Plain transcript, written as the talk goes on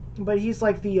But he's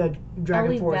like the I'll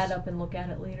Dragon leave Force. that up and look at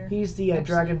it later. He's the Actually,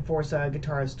 Dragon Force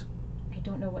guitarist. I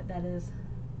don't know what that is.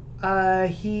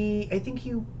 I think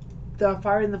the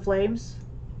Fire and the Flames.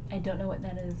 I don't know what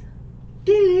that is.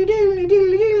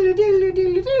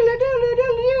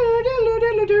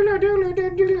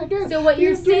 So what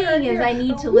you're saying is I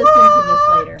need to listen to this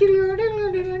later.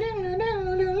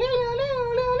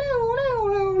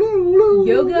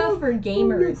 Yoga for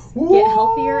gamers. Get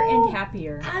healthier and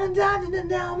happier. You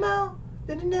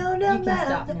can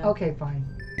stop now. Okay, fine.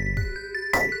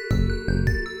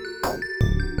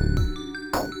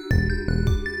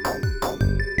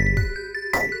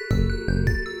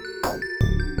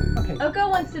 Okay. Oko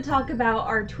wants to talk about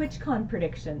our TwitchCon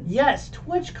predictions. Yes,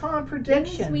 TwitchCon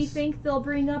predictions. Things we think they'll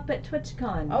bring up at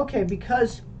TwitchCon. Okay,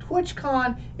 because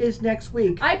TwitchCon is next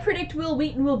week. I predict Will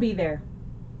Wheaton will be there.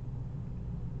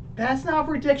 That's not a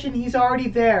prediction. He's already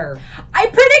there. I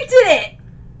predicted it!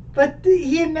 But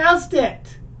he announced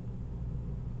it.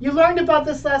 You learned about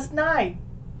this last night.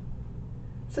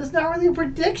 So it's not really a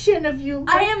prediction if you...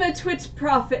 I am a Twitch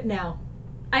prophet now.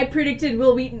 I predicted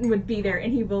Will Wheaton would be there,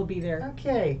 and he will be there.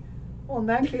 Okay. Well, in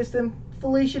that case, then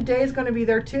Felicia Day is going to be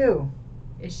there too.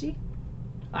 Is she?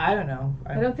 I don't know.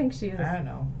 I don't think she is. I don't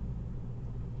know.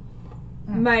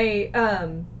 My,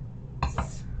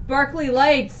 sparkly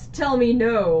lights tell me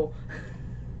no.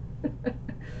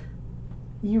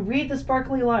 You read the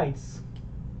sparkly lights.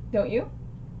 Don't you?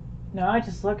 No, I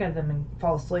just look at them and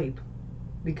fall asleep.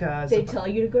 Because... They tell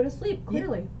you to go to sleep,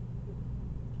 clearly.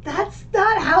 That's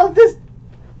not how this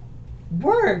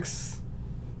works.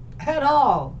 At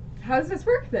all. How does this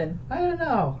work then? I don't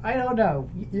know.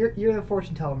 You're the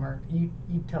fortune teller. You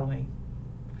tell me.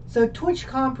 So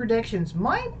TwitchCon predictions.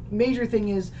 My major thing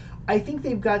is I think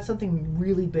they've got something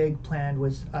really big planned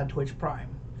with Twitch Prime.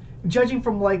 Judging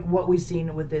from like what we've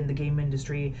seen within the game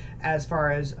industry, as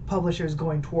far as publishers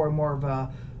going toward more of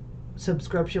a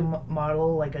subscription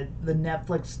model, like the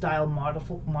Netflix style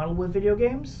model with video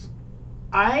games,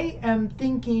 I am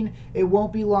thinking it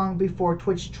won't be long before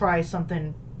Twitch tries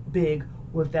something big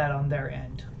with that on their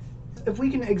end. If we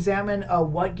can examine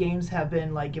what games have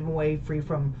been like given away free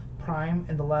from Prime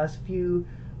in the last few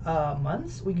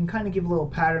months, we can kind of give a little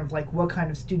pattern of like what kind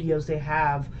of studios they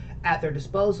have at their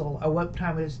disposal, or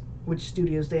which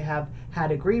studios they have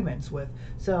had agreements with.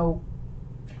 So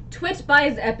Twitch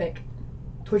buys Epic.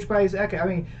 Twitch buys Epic. I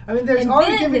mean, there's And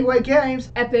already then- giving away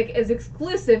games. Epic is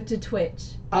exclusive to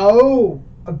Twitch. Oh,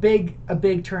 a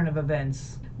big turn of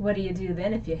events. What do you do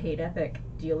then if you hate Epic?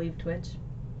 Do you leave Twitch?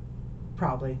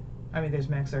 Probably. I mean, there's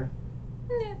Mixer.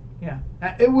 Nah. Yeah,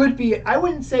 it would be. I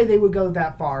wouldn't say they would go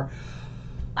that far.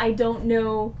 I don't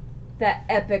know that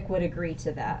Epic would agree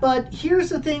to that. But here's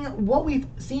the thing: what we've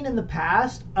seen in the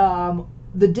past,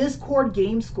 the Discord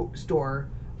game store,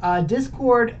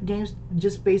 Discord games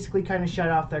just basically kind of shut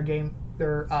off their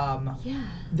Yeah.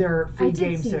 their free I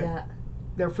game did see that.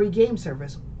 their free game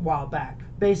service a while back.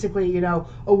 Basically, a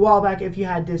while back, if you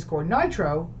had Discord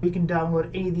Nitro, you can download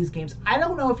any of these games. I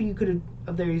don't know if you could have,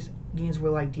 if these games were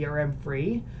like DRM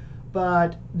free,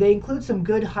 but they include some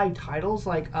good high titles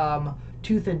like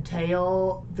Tooth and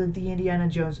Tail, the Indiana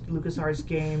Jones LucasArts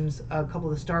games, a couple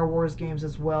of the Star Wars games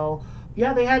as well.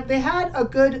 Yeah, they had a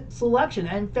good selection.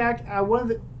 In fact,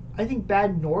 I think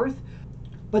Bad North,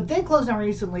 but they closed down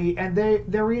recently, and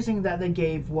their reasoning that they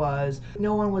gave was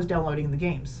no one was downloading the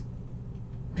games.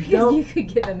 Because you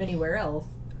could get them anywhere else.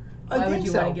 I Why would think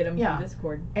you so. want to get them Yeah. through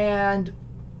Discord? And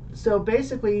so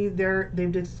basically,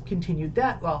 they've discontinued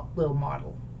that little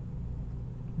model.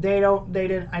 I don't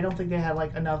think they had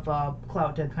like enough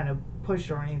clout to kind of push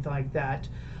or anything like that.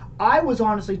 I was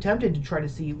honestly tempted to try to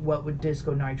see what would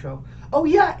Disco Nitro. Oh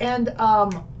yeah, and the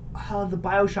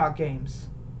BioShock games.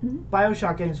 Mm-hmm.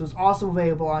 BioShock games was also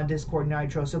available on Discord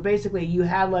Nitro. So basically, you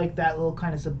had like that little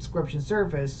kind of subscription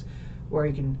service where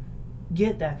you can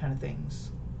get that kind of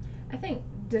things. I think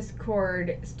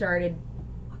Discord started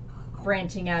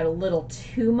branching out a little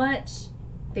too much.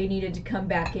 They needed to come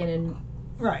back in and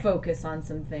Right. focus on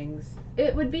some things.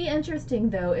 It would be interesting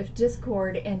though if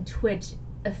Discord and Twitch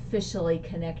officially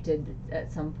connected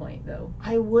at some point though.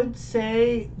 I would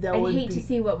say that I'd would hate be. to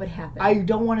see what would happen. I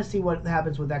don't want to see what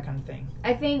happens with that kind of thing.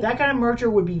 I think That kind of merger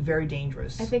would be very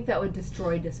dangerous. I think that would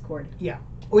destroy Discord.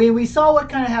 We saw what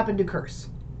kind of happened to Curse.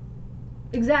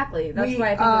 Exactly. That's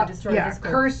why I think it would destroy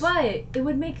Discord. Curse. But it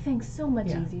would make things so much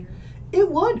Yeah. easier. It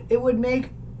would. It would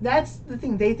make. That's the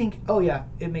thing. They think, oh yeah,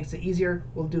 it makes it easier.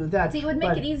 We'll do that. See, it would make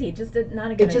But it easy. Just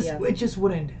not a good idea. it just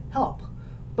wouldn't help.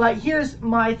 But here's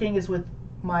my thing is with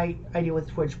my idea with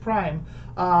Twitch Prime.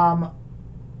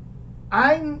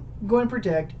 I'm going to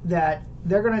predict that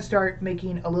they're going to start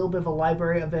making a little bit of a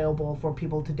library available for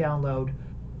people to download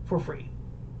for free.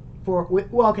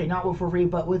 Not for free,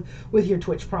 but with your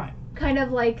Twitch Prime. Kind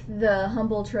of like the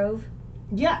Humble Trove.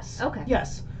 Yes. Okay.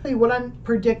 Yes. What I'm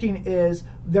predicting is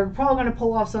they're probably going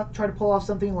to try to pull off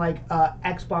something like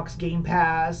Xbox Game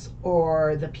Pass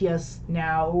or the PS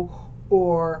Now,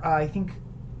 or I think,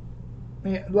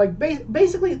 like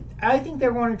basically, I think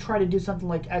they're going to try to do something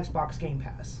like Xbox Game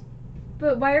Pass.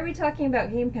 But why are we talking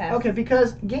about Game Pass? Okay,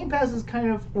 because Game Pass is kind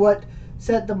of what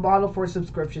set the model for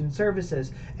subscription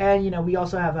services, and we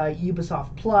also have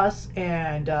Ubisoft Plus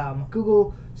and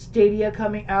Google Stadia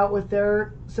coming out with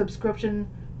their subscription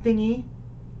thingy.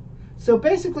 So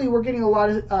basically, we're getting a lot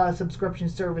of subscription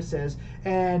services,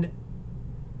 and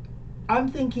I'm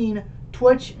thinking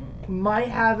Twitch might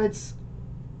have its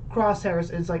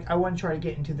crosshairs. It's like, I want to try to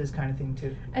get into this kind of thing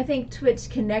too. I think Twitch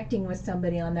connecting with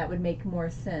somebody on that would make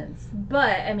more sense.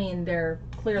 But, I mean, they're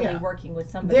clearly working with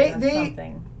somebody on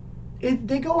something.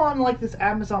 They go on like this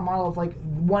Amazon model of like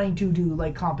wanting to do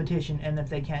like competition, and if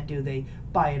they can't do, they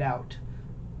buy it out.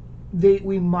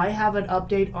 We might have an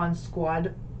update on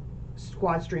squad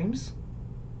streams.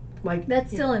 Like,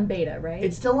 that's still in beta, right?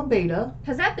 It's still in beta.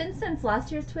 Has that been since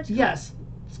last year's TwitchCon? Yes.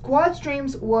 Squad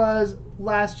streams was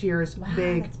last year's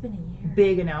that's been a year.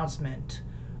 big announcement,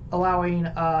 allowing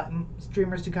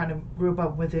streamers to kind of group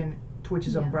up within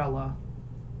Twitch's umbrella.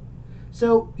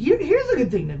 So here's a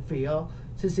good thing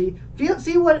to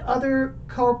see what other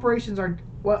corporations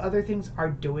what other things are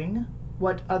doing,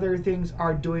 what other things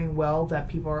are doing well that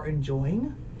people are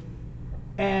enjoying,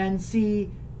 and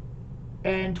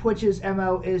Twitch's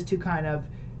MO is to kind of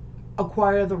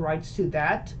acquire the rights to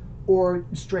that or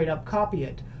straight up copy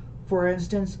it. For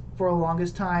instance, for the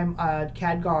longest time,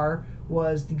 Khadgar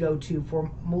was the go-to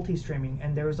for multi-streaming,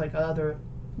 and there was like other.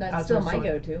 That's still my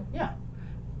go-to. Yeah.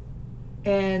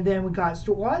 And then we got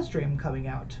Squad Stream coming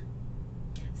out.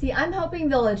 See, I'm hoping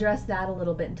they'll address that a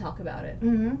little bit and talk about it.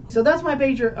 Mm-hmm. So that's my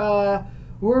major.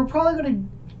 We're probably going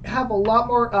to have a lot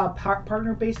more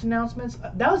partner-based announcements.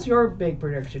 That was your big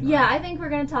prediction. Yeah, right? I think we're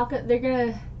going to talk. They're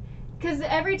going to. Because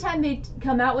every time they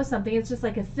come out with something, it's just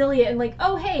like affiliate and like,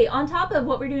 oh, hey, on top of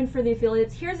what we're doing for the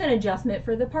affiliates, here's an adjustment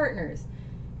for the partners.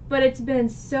 But it's been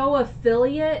so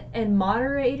affiliate and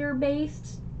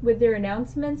moderator-based with their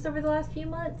announcements over the last few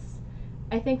months.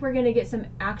 I think we're going to get some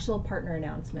actual partner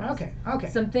announcements. Okay.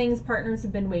 Some things partners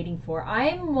have been waiting for.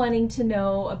 I'm wanting to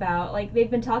know about, like, they've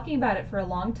been talking about it for a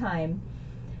long time,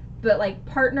 but, like,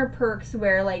 partner perks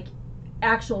where, like,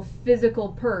 actual physical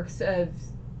perks of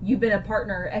you've been a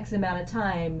partner X amount of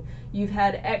time, you've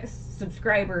had X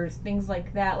subscribers, things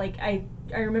like that. Like, I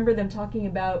remember them talking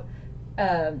about,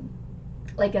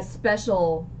 like, a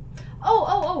special...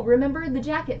 Oh, remember the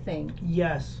jacket thing?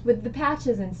 Yes. With the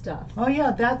patches and stuff. Oh,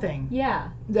 yeah, that thing. Yeah.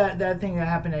 That thing that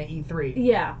happened at E3.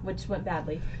 Yeah, which went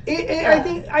badly.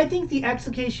 I think the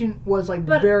execution was, like,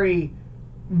 very,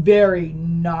 very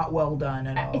not well done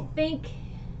at all.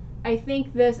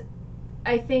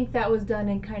 I think that was done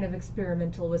in kind of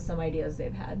experimental with some ideas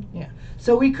they've had. Yeah.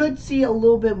 So we could see a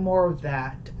little bit more of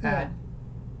that at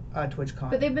TwitchCon.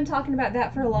 But they've been talking about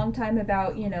that for a long time,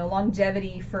 about,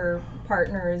 longevity for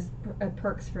partners,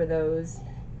 perks for those.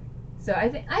 So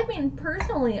I mean,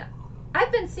 personally,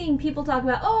 I've been seeing people talk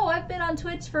about, oh, I've been on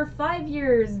Twitch for 5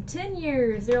 years, 10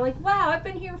 years. They're like, wow, I've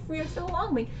been here for so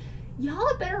long. Like, y'all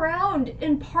have been around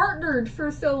and partnered for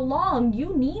so long.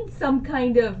 You need some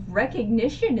kind of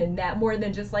recognition in that more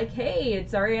than just like, hey,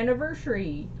 it's our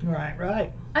anniversary.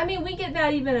 Right. I mean, we get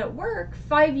that even at work.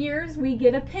 5 years, we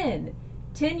get a pin.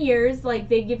 10 years, like,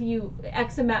 they give you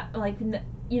X amount, like,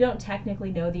 you don't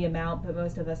technically know the amount, but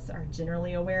most of us are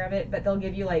generally aware of it, but they'll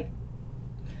give you, like,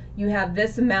 you have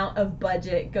this amount of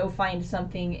budget, go find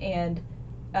something, and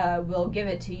we'll give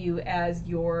it to you as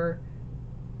your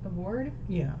award?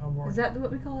 Yeah, award. Is that what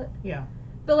we call it? Yeah.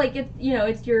 But, like,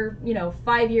 it's your,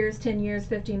 5 years, 10 years,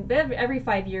 15, but every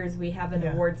 5 years we have an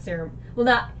award ceremony. Well,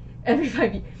 not every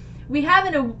 5 years. We have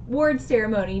an award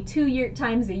ceremony 2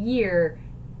 times a year.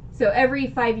 So every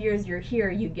 5 years you're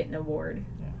here, you get an award.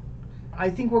 Yeah.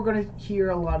 I think we're going to hear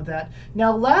a lot of that.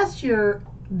 Now, last year,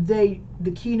 the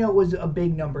keynote was a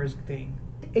big numbers thing.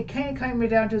 It kind of came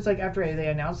down to, it's like, after they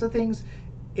announced the things,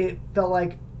 it felt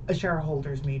like a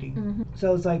shareholders meeting. Mm-hmm.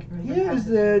 So it's like, here's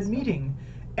the meeting.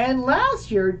 And last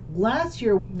year,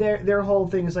 their whole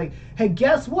thing is like, hey,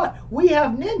 guess what? We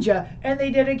have Ninja, and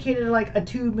they dedicated like a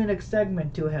 2-minute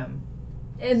segment to him.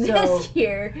 And this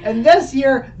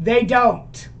year, they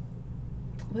don't.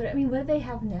 What do they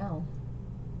have now?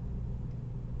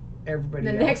 Everybody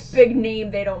else. The next big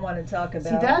name they don't want to talk about.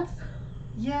 See, that's...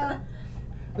 Yeah.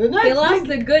 They lost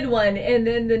the good one, and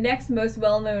then the next most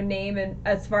well-known name, and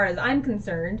as far as I'm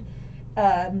concerned,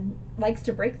 likes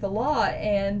to break the law,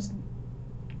 and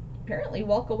apparently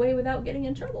walk away without getting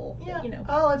in trouble. Yeah. But, you know.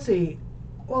 Oh, let's see.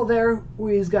 Well, there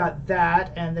we've got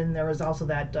that, and then there was also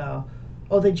that.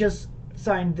 They just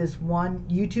signed this one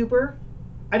YouTuber.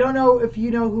 I don't know if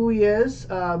you know who he is.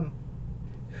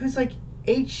 Who's like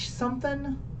H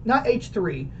something? Not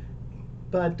H3,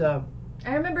 but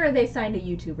I remember they signed a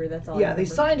YouTuber. That's all. I yeah, they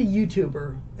remember. signed a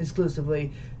YouTuber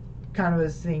exclusively. Kind of a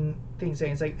thing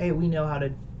saying it's like, hey, we know how to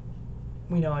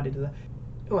do that.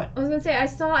 What? I was gonna say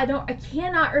I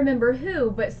cannot remember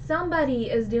who, but somebody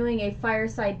is doing a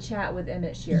fireside chat with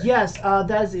Emmett Shear. Yes,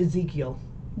 that's Ezekiel.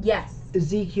 Yes.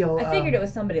 Ezekiel. I figured it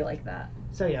was somebody like that.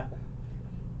 So yeah,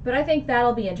 But I think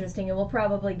that'll be interesting, and we'll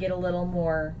probably get a little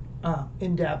more,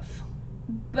 in depth.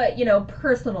 but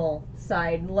personal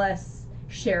side, less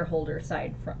shareholder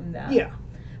side from that. Yeah.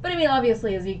 But I mean,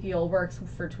 obviously Ezekiel works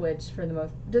for Twitch for the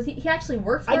most. Does he? He actually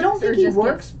works. I don't think he just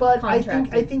works, gets but I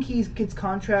contracted? think he gets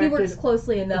contracted. He works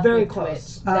closely enough very with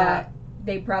close. Twitch that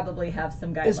they probably have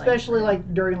some guidelines. Especially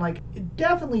for him.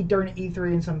 definitely during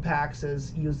E3 and some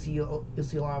PAXs, you'll see a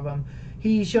lot of him.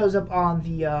 He shows up on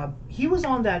the. He was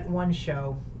on that one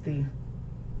show.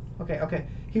 Okay.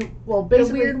 The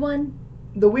Basically weird one.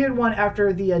 the weird one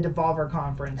after the Devolver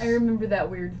conference. I remember that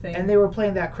weird thing. And they were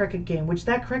playing that cricket game, which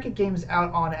that cricket game is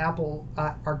out on Apple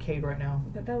Arcade right now.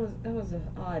 But that was an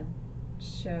odd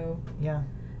show. Yeah.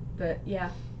 But yeah.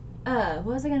 What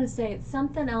was I gonna say? It's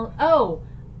something else. Oh,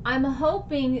 I'm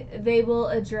hoping they will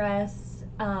address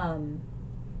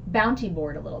Bounty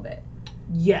Board a little bit.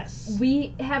 Yes.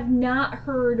 We have not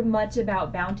heard much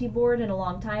about Bounty Board in a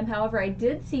long time. However, I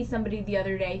did see somebody the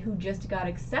other day who just got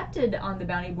accepted on the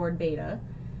Bounty Board beta.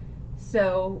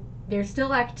 So there's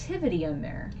still activity in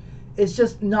there. It's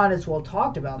just not as well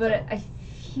talked about. But though. I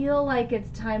feel like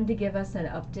it's time to give us an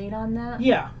update on that.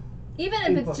 Yeah.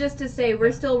 Even if it's just to say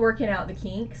we're still working out the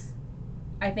kinks,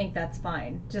 I think that's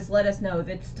fine. Just let us know if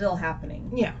it's still happening.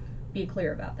 Yeah. Be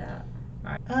clear about that.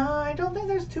 I don't think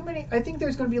there's too many. I think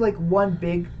there's going to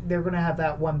be they're going to have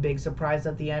that one big surprise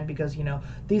at the end because,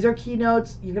 these are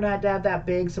keynotes. You're going to have that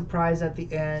big surprise at the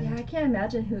end. Yeah, I can't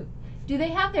imagine who. Do they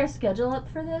have their schedule up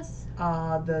for this?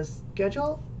 The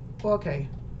schedule? Okay.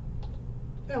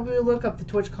 Yeah, we'll look up the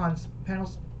TwitchCon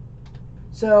panels.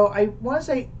 So I want to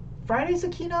say Friday's a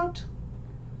keynote?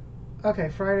 Okay,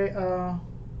 Friday,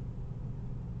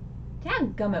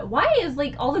 Dadgummit. Why is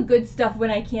all the good stuff when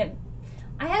I can't.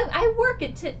 I work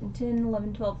at 10,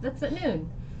 11, 12. That's at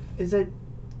noon. Is it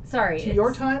Sorry. to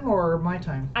your time or my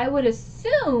time? I would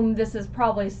assume this is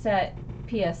probably set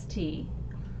PST.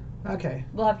 Okay.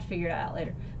 We'll have to figure it out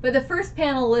later. But the first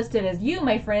panel listed as you,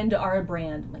 my friend, are a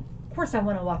brand. I'm like, of course I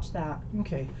want to watch that.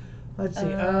 Okay. Let's see.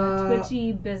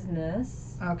 Twitchy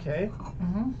business. Okay.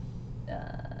 Mm-hmm.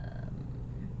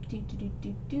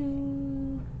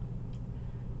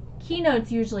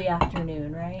 Keynote's usually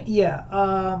afternoon, right?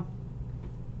 Yeah.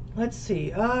 Let's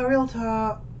see. Real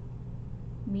talk.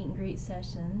 Meet and greet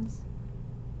sessions.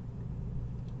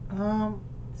 So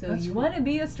You want to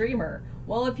be a streamer?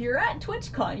 Well, if you're at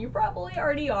TwitchCon, you probably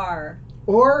already are.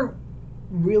 Or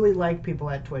really like people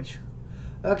at Twitch.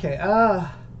 Okay.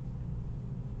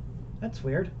 That's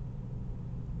weird.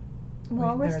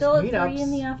 Well, we're There's still at meetups. 3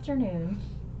 in the afternoon.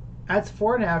 That's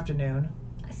 4 in the afternoon.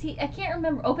 See, I can't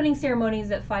remember. Opening ceremony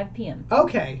is at 5 p.m.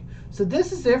 Okay. So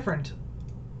this is different.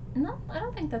 No, I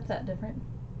don't think that's that different.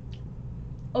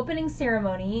 Opening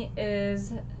ceremony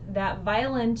is that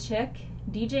violin chick,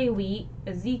 DJ Wheat,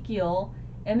 Ezekiel,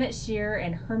 Emmett Shear,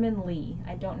 and Herman Lee.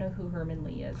 I don't know who Herman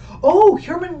Lee is. Oh,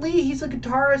 Herman Lee. He's a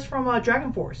guitarist from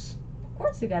Dragon Force. Of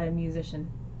course they got a musician.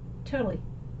 Totally.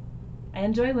 I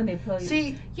enjoy when they play.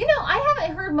 See, I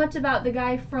haven't heard much about the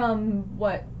guy from,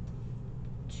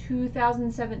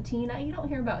 2017? You don't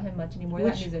hear about him much anymore,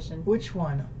 that musician. which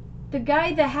one? The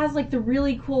guy that has, the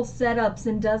really cool setups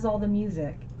and does all the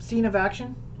music. Scene of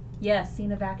Action? Yes,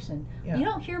 Scene of Action. Yeah. You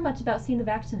don't hear much about Scene of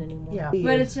Action anymore. Yeah.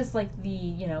 But it's just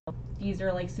these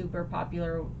are super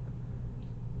popular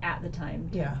at the time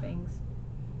type things.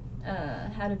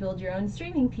 How to build your own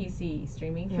streaming PC,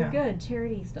 streaming for good,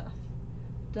 charity stuff.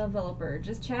 Developer,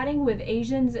 just chatting with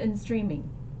Asians and streaming.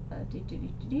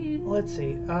 Let's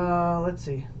see. Let's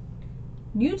see.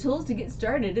 New tools to get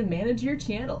started and manage your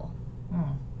channel.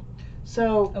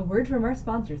 So. A word from our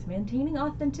sponsors, maintaining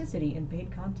authenticity in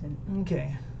paid content.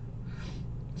 Okay.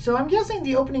 So I'm guessing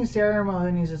the opening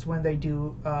ceremonies is when they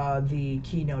do the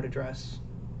keynote address.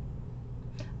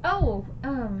 Oh,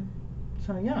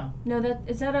 So yeah. no,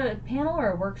 is that a panel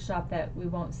or a workshop that we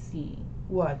won't see?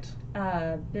 What?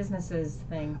 Businesses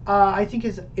thing. I think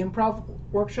it's improv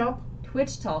workshop.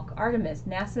 Twitch Talk, Artemis,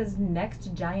 NASA's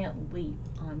next giant leap.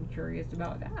 I'm curious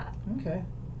about that. Okay.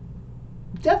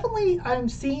 definitely I'm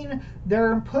seeing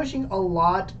they're pushing a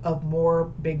lot of more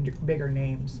bigger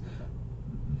names.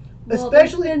 Well,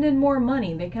 Especially they're spending more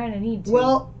money. They kind of need to.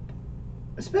 well,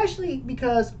 especially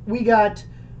because we got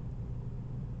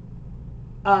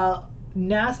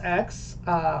Nas X.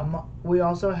 We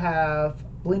also have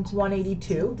Blink Still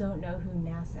 182. don't know who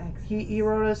Nas X is. He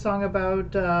wrote a song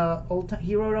about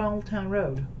he wrote on Old Town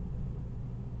Road.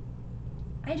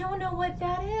 I don't know what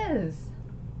that is.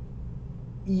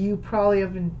 You probably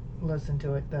haven't listened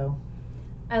to it though.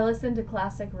 I listened to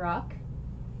classic rock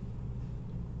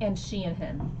and She and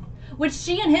Him. Which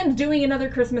She and Him's doing another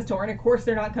Christmas tour, and of course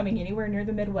they're not coming anywhere near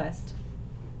the Midwest.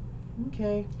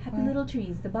 Okay. Happy Little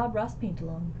Trees, the Bob Ross paint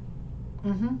along.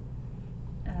 Mm-hmm.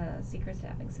 Secrets to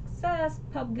Having Success,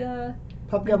 PUBG,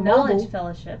 PUBG Knowledge Mobile.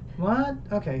 Fellowship, What?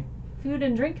 Okay. Food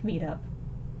and Drink Meetup.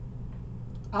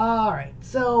 All right.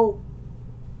 So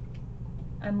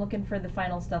I'm looking for the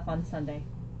final stuff on Sunday.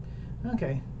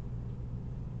 okay.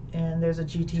 And there's a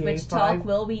GTA Twitch 5. Talk,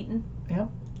 Will Wheaton.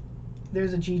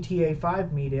 There's a GTA 5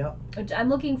 meetup. Which I'm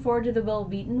looking forward to the Will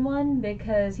Wheaton one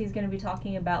because he's going to be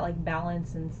talking about like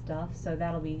balance and stuff, so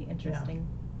that'll be interesting.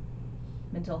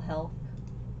 Mental health.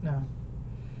 No.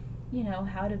 You know,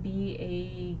 how to be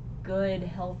a good,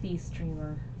 healthy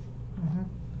streamer. Mm-hmm.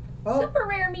 Oh, Super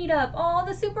Rare Meetup. Oh,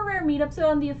 the Super Rare Meetups are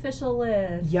on the official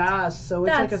list. yeah. So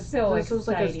it's That's like a so this was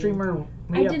like a exciting. streamer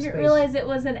meetup I didn't space. realize it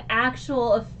was an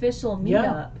actual official Yeah.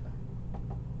 meetup.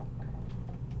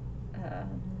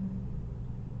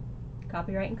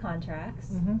 Copyright and contracts.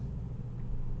 Mm-hmm.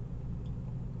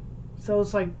 So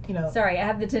it's like, you know, Sorry, I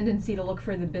have the tendency to look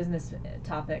for the business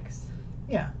topics.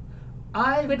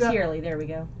 I've Twitch got, Yearly, there we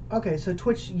go. okay, so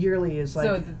Twitch Yearly is like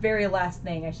So the very last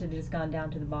thing, I should have just gone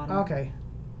down to the bottom. okay.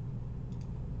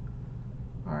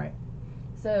 All right.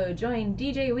 So join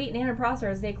DJ Wheat and Anna Prosser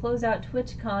as they close out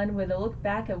TwitchCon with a look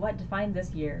back at what defined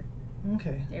this year.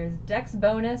 Okay. There's Dex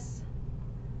Bonus,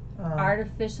 Um,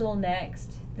 Artificial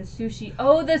Next, the Sushi.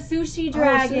 Oh, the Sushi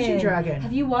Dragon. Sushi Dragon.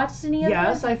 Have you watched any of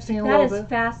Yes, this? I've seen a That little is bit.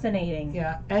 fascinating.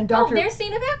 Yeah, and Oh, Dr. there's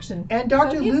Scene of Action. and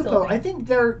Dr. So he's Lupo. still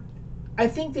I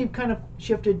think they've kind of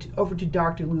shifted over to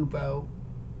Dr. Lupo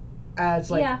as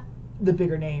like yeah. the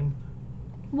bigger name.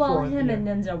 Well, for- him yeah. and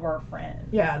Ninja were friends.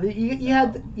 Yeah, you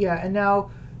had and now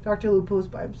Dr. Lupo's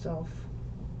by himself.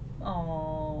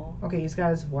 Oh. Okay, he's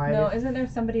got his wife. No, isn't there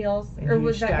somebody else? And Or huge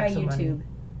was that guy stacks of money. YouTube?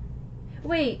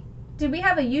 Wait, did we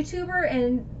have a YouTuber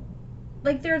and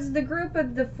like there's the group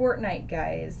of the Fortnite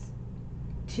guys.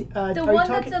 The The one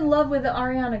that's in love with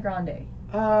Ariana Grande.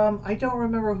 I don't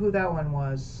remember who that one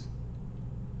was.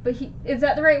 But is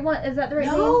that the right one? Is that the right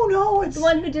name? No, it's The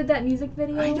one who did that music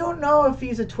video? I don't know if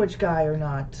he's a Twitch guy or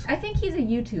not. I think he's a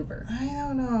YouTuber. I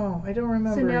don't know. I don't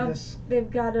remember So now this. they've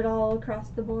got it all across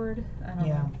the board. I don't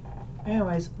Yeah. know.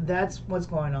 Anyways, that's what's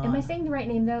going on. Am I saying the right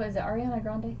name though? Is it Ariana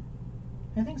Grande?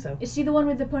 I think so. Is she the one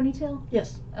with the ponytail?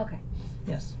 Yes. Okay.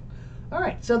 Yes. All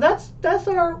right. So that's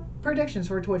our predictions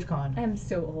for TwitchCon. I am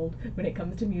so old when it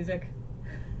comes to music.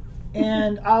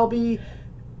 And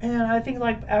I think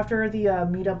like after the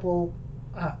meetup will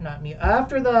not me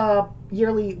after the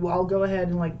yearly I'll go ahead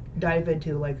and like dive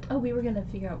into like Oh, we were gonna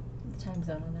figure out the time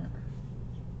zone on that.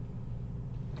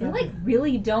 They Okay. like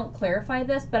really don't clarify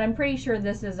this, but I'm pretty sure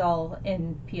this is all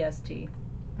in PST.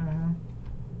 mhm.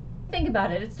 Think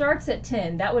about it. It starts at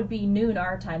 10. That would be noon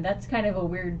our time. That's kind of a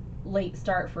weird late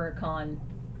start for a con.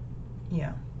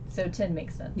 Yeah. So 10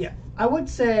 makes sense. Yeah. I would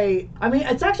say I mean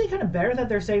it's actually kind of better that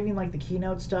they're saving like the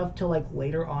keynote stuff till like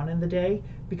later on in the day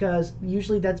because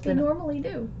usually that's They been normally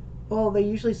do. well they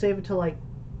usually save it till like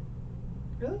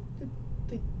really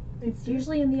It's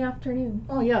usually in the afternoon.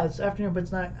 oh yeah it's afternoon but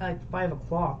it's not like 5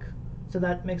 o'clock so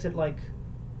that makes it like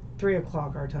 3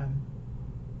 o'clock our time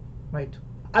right.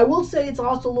 I will say it's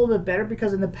also a little bit better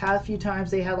because in the past few times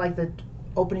they had like the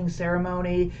opening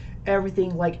ceremony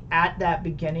everything like at that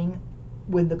beginning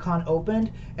when the con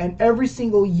opened and every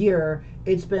single year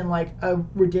it's been like a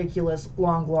ridiculous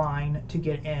long line to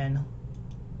get in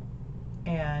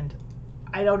and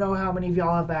I don't know how many of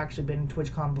y'all have actually been to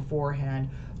TwitchCon beforehand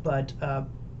but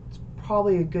it's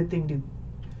probably a good thing to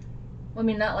I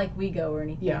mean, not like we go or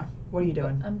anything. yeah what are you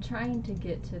doing I'm trying to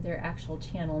get to their actual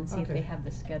channel and see if Okay. they have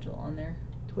the schedule on there.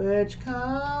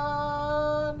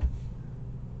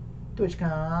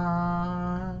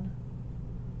 TwitchCon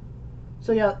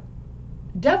so yeah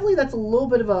definitely that's a little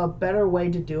bit of a better way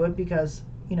to do it because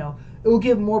you know it will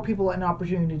give more people an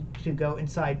opportunity to go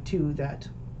inside to that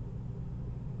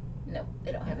No,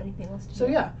 they don't have anything listed. so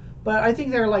yet. yeah but I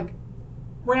think they're like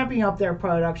ramping up their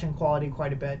production quality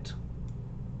quite a bit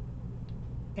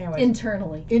anyway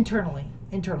Internally.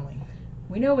 internally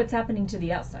We know what's happening to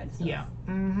the outside stuff. yeah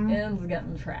mm-hmm. It's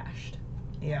getting trashed.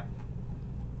 yeah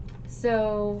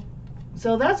So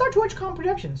that's our TwitchCon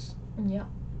predictions. yeah.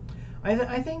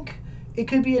 I think it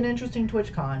could be an interesting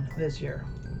TwitchCon this year.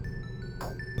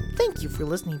 Thank you for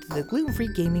listening to the Gluten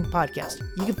Free Gaming Podcast.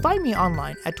 You can find me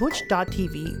online at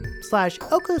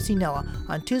twitch.tv/ElcoCinella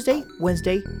on Tuesday,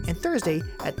 Wednesday, and Thursday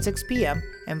at 6 p.m.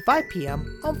 and 5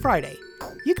 p.m. on Friday.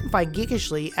 You can find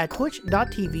Geekishly at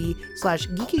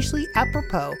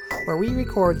twitch.tv/geekishlyapropos, where we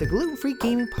record the Gluten Free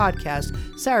Gaming Podcast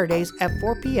Saturdays at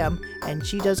 4 p.m. and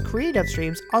she does creative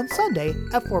streams on Sunday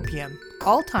at 4 p.m.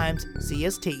 All times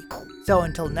CST. So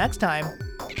until next time,